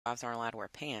wives aren't allowed to wear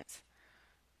pants,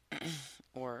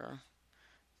 or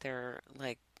they're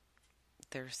like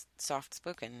they're soft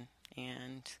spoken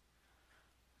and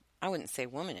I wouldn't say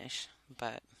womanish,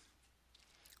 but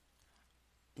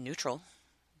neutral,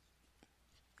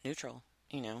 neutral.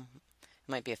 It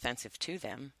might be offensive to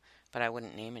them, but I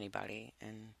wouldn't name anybody,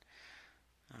 and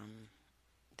um,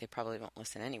 they probably won't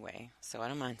listen anyway. So I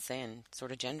don't mind saying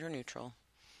sort of gender neutral.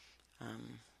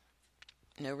 Um,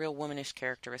 no real womanish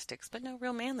characteristics, but no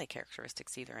real manly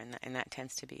characteristics either, and that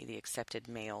tends to be the accepted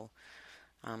male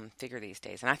figure these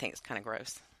days, and I think it's kind of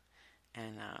gross.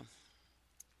 And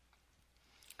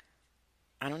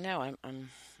I don't know. I'm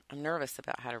nervous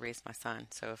about how to raise my son.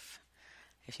 So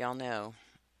if y'all know,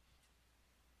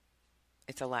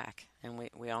 it's a lack, and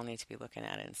we all need to be looking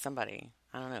at it. And somebody,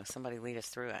 I don't know, somebody lead us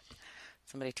through it.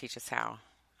 Somebody teach us how,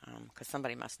 because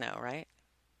somebody must know, right?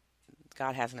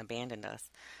 God hasn't abandoned us.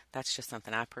 That's just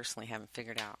something I personally haven't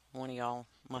figured out. One of y'all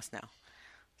must know.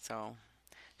 So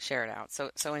share it out.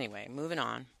 So anyway, moving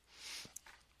on.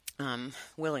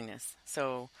 Willingness.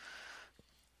 So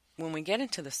when we get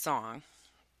into the song,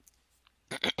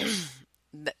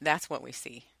 that's what we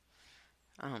see.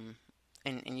 Um,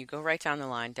 and you go right down the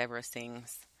line. Deborah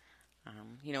sings,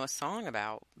 a song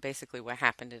about basically what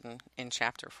happened in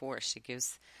chapter 4. She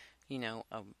gives, a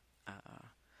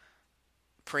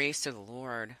praise to the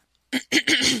Lord.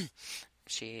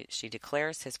 She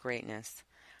declares His greatness.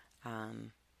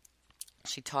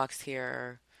 She talks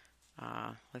here.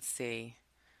 Let's see.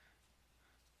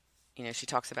 She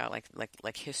talks about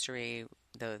like history,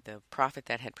 the prophet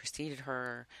that had preceded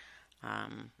her,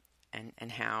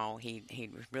 and how he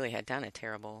really had done a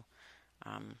terrible,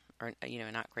 or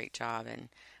not great job, and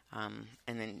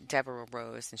then Deborah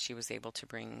rose and she was able to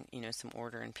bring some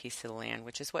order and peace to the land,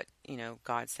 which is what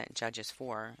God sent judges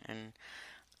for, and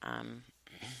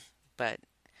but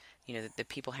the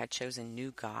people had chosen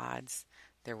new gods.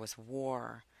 There was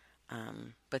war,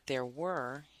 but there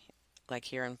were, like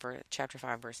here in chapter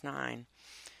 5, verse 9,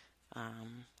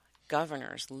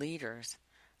 governors, leaders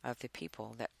of the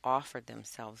people that offered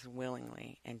themselves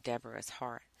willingly, and Deborah's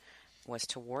heart was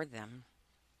toward them.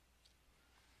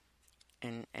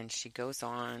 And she goes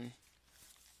on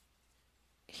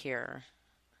here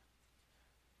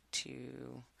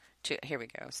to here we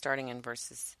go, starting in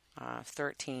verses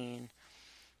 13,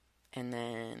 and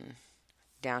then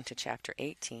down to chapter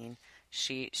 18.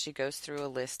 She goes through a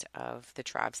list of the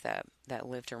tribes that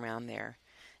lived around there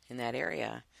in that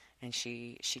area, and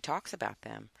she talks about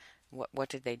them. What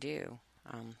did they do?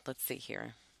 Let's see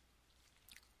here.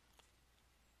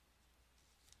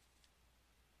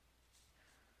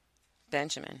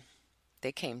 Benjamin,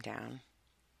 they came down.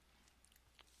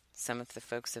 Some of the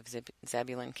folks of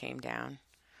Zebulun came down.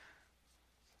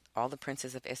 All the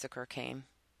princes of Issachar came.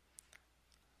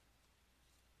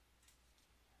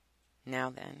 Now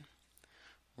then,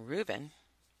 Reuben,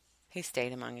 he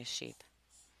stayed among his sheep.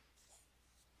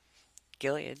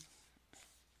 Gilead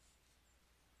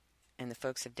and the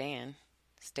folks of Dan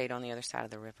stayed on the other side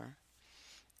of the river.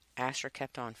 Asher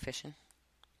kept on fishing.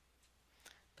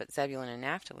 But Zebulun and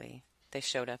Naphtali, they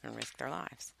showed up and risked their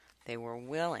lives. They were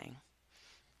willing.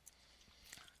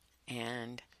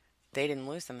 And they didn't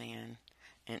lose a man.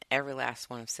 And every last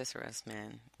one of Sisera's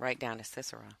men, right down to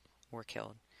Sisera, were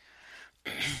killed.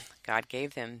 God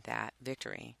gave them that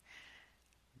victory.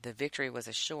 The victory was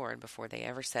assured before they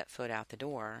ever set foot out the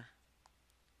door.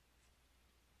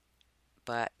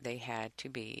 But they had to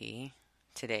be,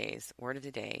 today's word of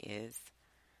the day is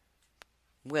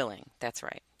willing. That's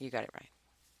right. You got it right.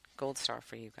 Gold star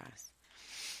for you guys.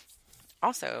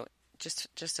 Also,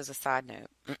 just as a side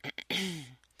note,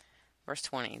 verse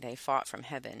 20, they fought from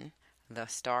heaven. The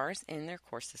stars in their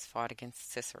courses fought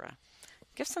against Sisera.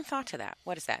 Give some thought to that.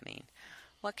 What does that mean?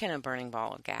 What can a burning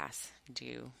ball of gas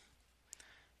do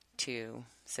to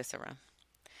Sisera?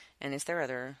 And is there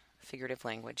other figurative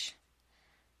language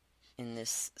in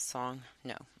this song?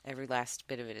 No. Every last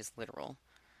bit of it is literal,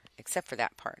 except for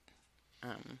that part.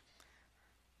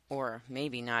 Or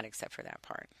maybe not except for that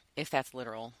part. If that's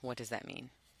literal, what does that mean?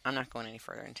 I'm not going any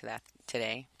further into that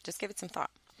today. Just give it some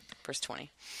thought. Verse 20.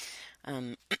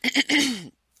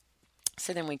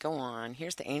 So then we go on.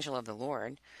 Here's the angel of the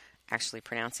Lord actually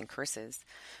pronouncing curses.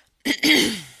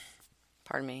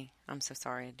 Pardon me. I'm so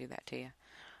sorry to do that to you.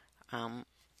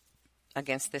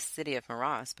 Against this city of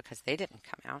Meroz, because they didn't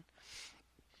come out.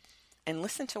 And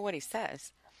listen to what he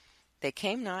says. They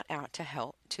came not out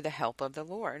to the help of the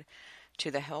Lord,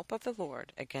 to the help of the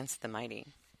Lord against the mighty.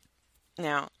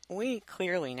 Now, we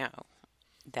clearly know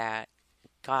that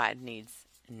God needs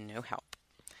no help.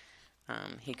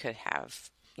 He could have,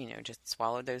 just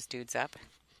swallowed those dudes up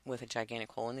with a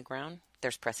gigantic hole in the ground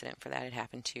There's precedent for that. It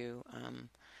happened to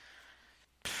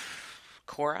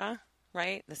Korah,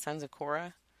 right? The sons of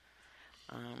Korah.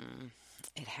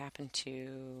 It happened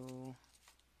to,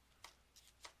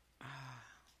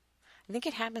 I think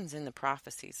it happens in the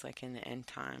prophecies, like in the end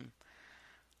time.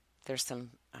 There's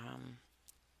some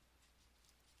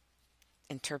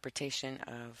interpretation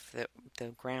of the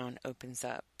ground opens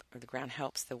up, or the ground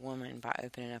helps the woman by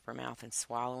opening up her mouth and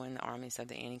swallowing the armies of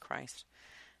the Antichrist.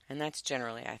 And that's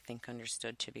generally, I think,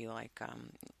 understood to be like,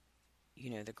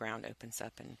 the ground opens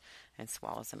up and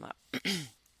swallows them up.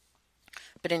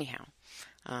 But anyhow,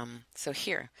 so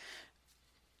here,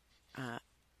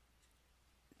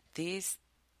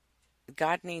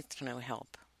 God needs to know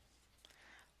help,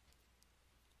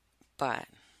 but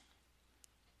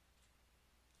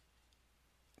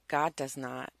God does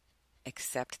not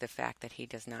accept the fact that he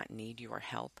does not need your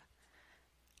help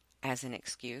as an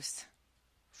excuse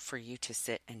for you to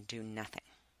sit and do nothing.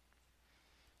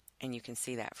 And you can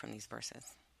see that from these verses.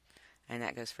 And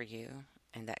that goes for you,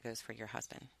 and that goes for your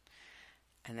husband,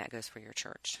 and that goes for your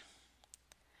church.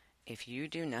 If you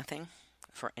do nothing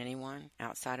for anyone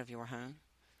outside of your home,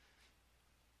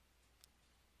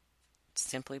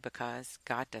 simply because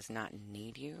God does not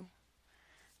need you,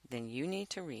 then you need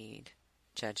to read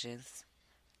Judges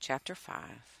chapter 5,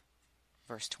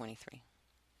 verse 23,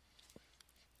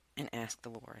 and ask the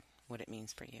Lord what it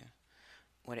means for you,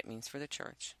 what it means for the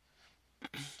church,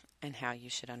 and how you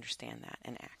should understand that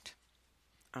and act.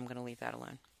 I'm going to leave that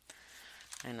alone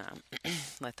and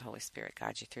let the Holy Spirit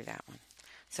guide you through that one.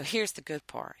 So here's the good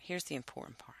part. Here's the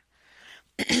important part.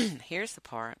 Here's the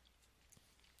part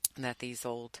that these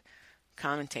old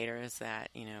commentators that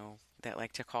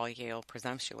like to call Yael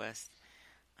presumptuous,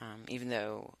 even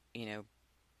though,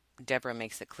 Deborah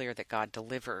makes it clear that God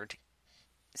delivered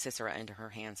Sisera into her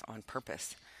hands on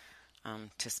purpose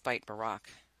to spite Barak.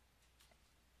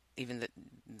 Even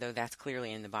though that's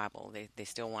clearly in the Bible, they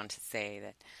still want to say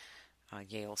that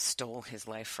Yael stole his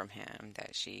life from him,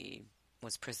 that she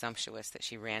was presumptuous, that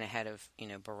she ran ahead of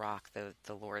Barak,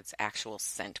 the Lord's actual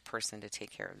sent person to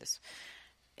take care of this.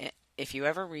 If you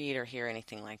ever read or hear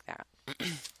anything like that,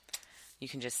 you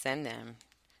can just send them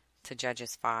to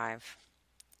Judges 5,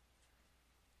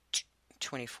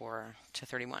 24 to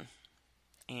 31.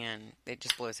 And it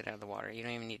just blows it out of the water. You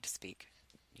don't even need to speak.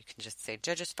 You can just say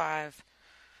Judges 5,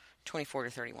 24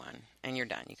 to 31, and you're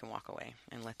done. You can walk away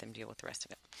and let them deal with the rest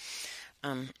of it.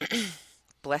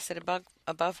 Blessed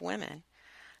above women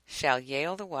shall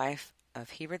Yael the wife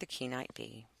of Heber the Kenite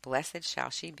be. Blessed shall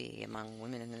she be among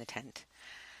women in the tent.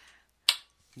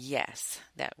 Yes,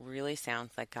 that really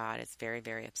sounds like God is very,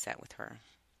 very upset with her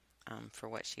for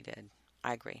what she did.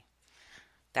 I agree.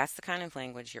 That's the kind of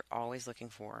language you're always looking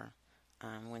for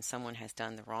when someone has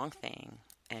done the wrong thing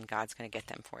and God's going to get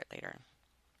them for it later.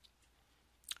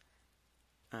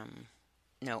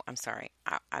 No, I'm sorry.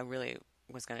 I really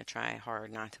was going to try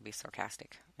hard not to be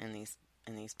sarcastic in these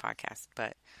podcasts,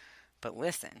 but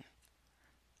listen,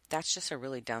 that's just a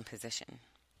really dumb position.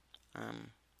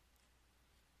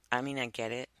 I mean, I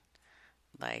get it.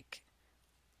 Like,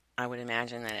 I would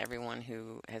imagine that everyone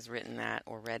who has written that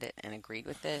or read it and agreed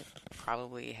with it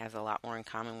probably has a lot more in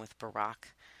common with Barak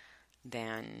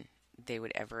than they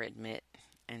would ever admit.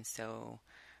 And so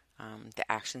the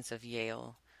actions of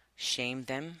Yael shamed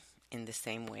them in the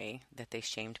same way that they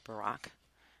shamed Barak.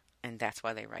 And that's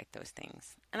why they write those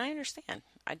things. And I understand.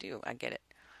 I do. I get it.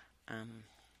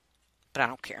 But I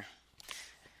don't care.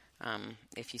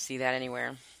 If you see that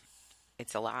anywhere,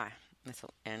 it's a lie.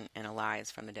 And a lie is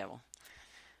from the devil.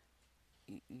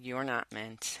 You're not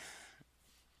meant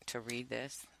to read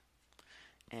this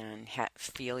and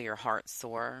feel your heart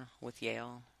soar with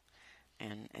Yael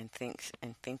and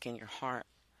think in your heart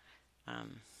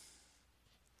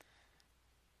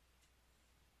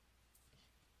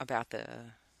about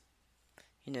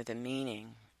the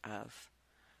meaning of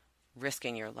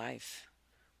risking your life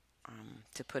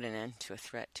to put an end to a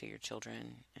threat to your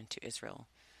children and to Israel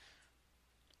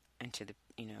and to the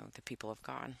people of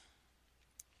God.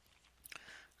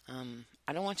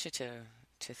 I don't want you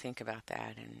to think about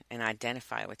that and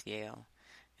identify with Yael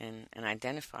and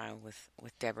identify with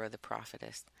Deborah the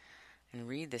prophetess and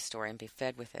read this story and be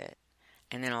fed with it,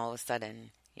 and then all of a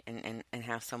sudden and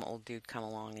have some old dude come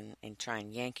along and try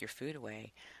and yank your food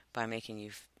away by making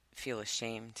you feel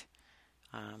ashamed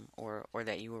or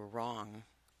that you were wrong,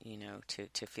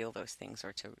 to feel those things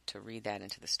or to read that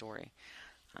into the story.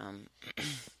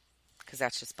 Because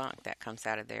that's just bunk. That comes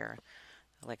out of their,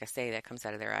 like I say, that comes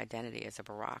out of their identity as a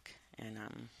Barak. And,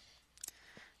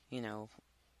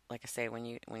 like I say, when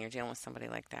you're dealing with somebody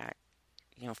like that,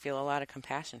 feel a lot of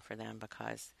compassion for them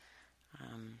because,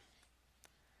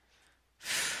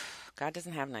 God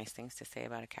doesn't have nice things to say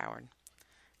about a coward.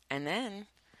 And then,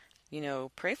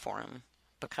 pray for him,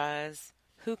 because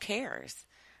who cares?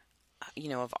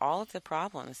 Of all of the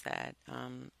problems that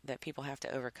people have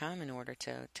to overcome in order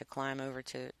to climb over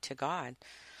to God,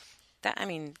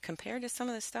 compared to some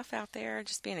of the stuff out there,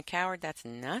 just being a coward, that's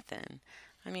nothing.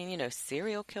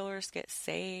 Serial killers get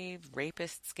saved,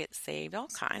 rapists get saved, all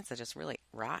kinds of just really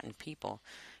rotten people.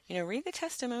 Read the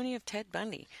testimony of Ted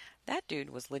Bundy. That dude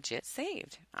was legit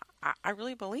saved. I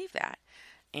really believe that.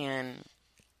 And,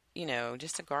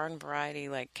 just a garden variety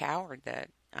like coward that,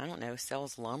 I don't know,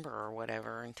 sells lumber or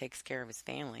whatever and takes care of his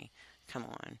family. Come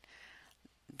on.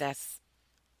 That's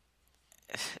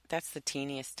the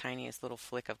teeniest, tiniest little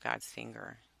flick of God's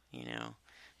finger,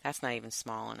 That's not even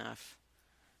small enough.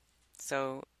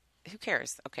 So, who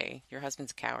cares? Okay, your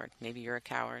husband's a coward. Maybe you're a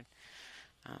coward.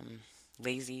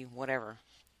 Lazy, whatever.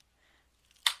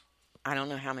 I don't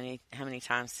know how many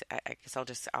times. I guess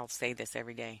I'll say this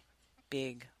every day.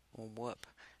 Big whoop.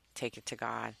 Take it to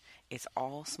God. It's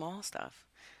all small stuff.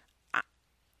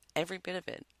 Every bit of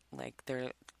it.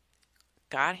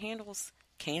 God handles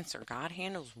cancer. God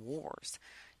handles wars.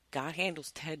 God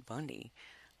handles Ted Bundy.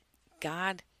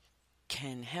 God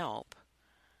can help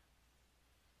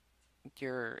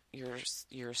your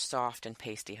soft and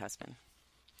pasty husband.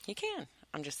 He can.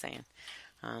 I'm just saying.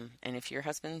 And if your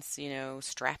husband's,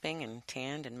 strapping and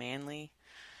tanned and manly,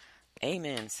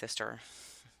 amen, sister.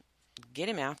 Get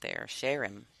him out there. Share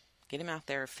him. Get him out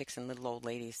there fixing little old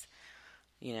ladies,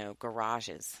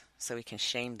 garages, so he can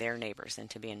shame their neighbors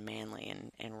into being manly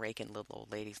and raking little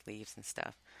old ladies' leaves and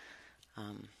stuff.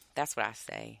 That's what I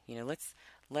say.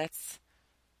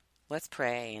 Let's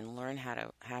pray and learn how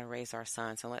to raise our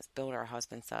sons, and let's build our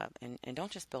husbands up, and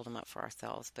don't just build them up for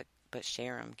ourselves, but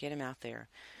share them, get them out there,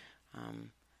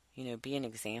 being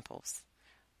examples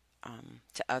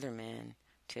to other men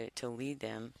to lead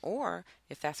them, or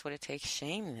if that's what it takes,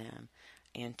 shame them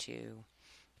into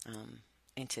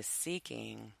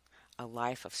seeking a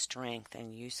life of strength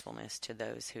and usefulness to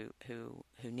those who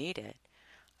need it,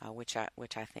 which I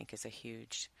think is a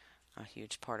huge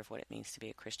part of what it means to be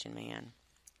a Christian man.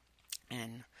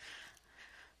 And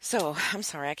so, I'm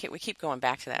sorry, we keep going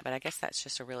back to that, but I guess that's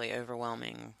just a really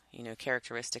overwhelming,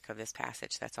 characteristic of this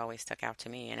passage that's always stuck out to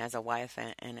me. And as a wife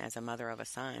and as a mother of a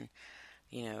son,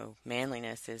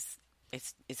 manliness is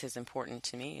as important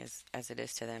to me as it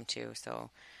is to them too. So,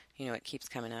 it keeps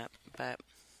coming up. But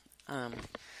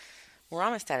we're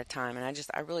almost out of time, and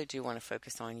I really do want to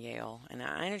focus on Yael. And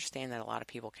I understand that a lot of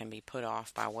people can be put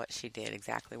off by what she did,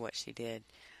 exactly what she did.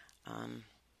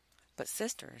 But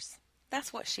sisters,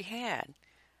 that's what she had.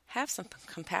 Have some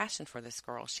compassion for this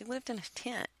girl. She lived in a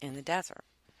tent in the desert.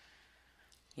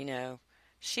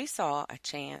 She saw a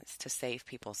chance to save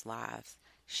people's lives.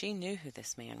 She knew who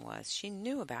this man was. She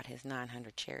knew about his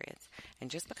 900 chariots. And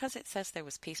just because it says there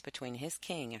was peace between his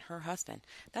king and her husband,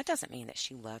 that doesn't mean that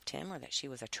she loved him or that she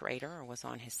was a traitor or was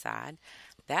on his side.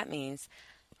 That means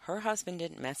her husband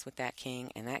didn't mess with that king,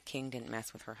 and that king didn't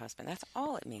mess with her husband. That's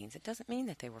all it means. It doesn't mean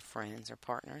that they were friends or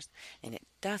partners, and it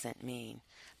doesn't mean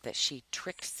that she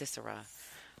tricked Sisera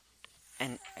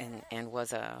and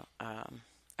was a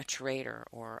traitor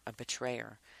or a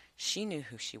betrayer. She knew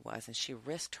who she was, and she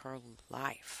risked her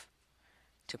life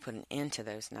to put an end to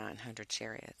those 900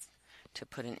 chariots, to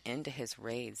put an end to his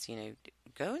raids.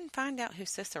 Go and find out who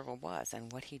Sisera was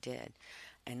and what he did,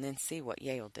 and then see what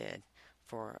Yael did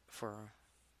for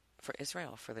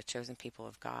Israel, for the chosen people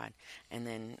of God. And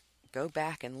then go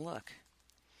back and look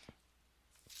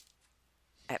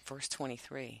at verse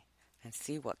 23 and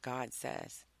see what God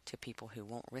says to people who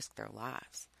won't risk their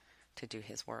lives to do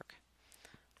his work.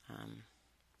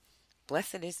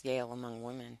 Blessed is Yael among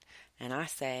women. And I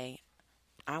say,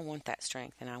 I want that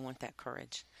strength and I want that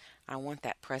courage. I want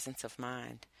that presence of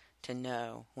mind to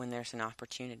know when there's an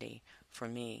opportunity for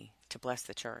me to bless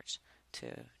the church,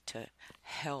 to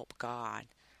help God.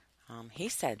 He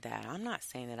said that. I'm not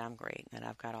saying that I'm great and that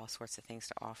I've got all sorts of things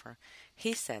to offer.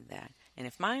 He said that. And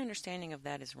if my understanding of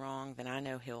that is wrong, then I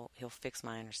know he'll fix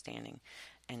my understanding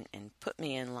and put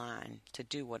me in line to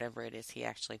do whatever it is he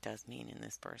actually does mean in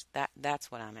this verse.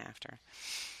 That's what I'm after.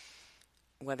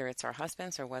 Whether it's our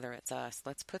husbands or whether it's us,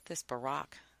 let's put this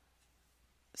Barak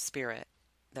spirit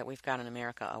that we've got in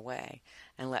America away,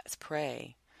 and let's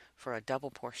pray for a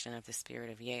double portion of the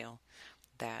spirit of Yael,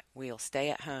 that we'll stay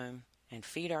at home and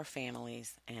feed our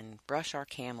families and brush our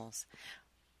camels.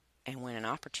 And when an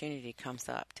opportunity comes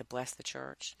up to bless the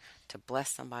church, to bless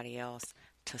somebody else,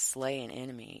 to slay an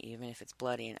enemy, even if it's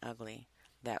bloody and ugly,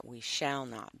 that we shall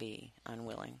not be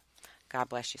unwilling. God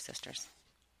bless you, sisters.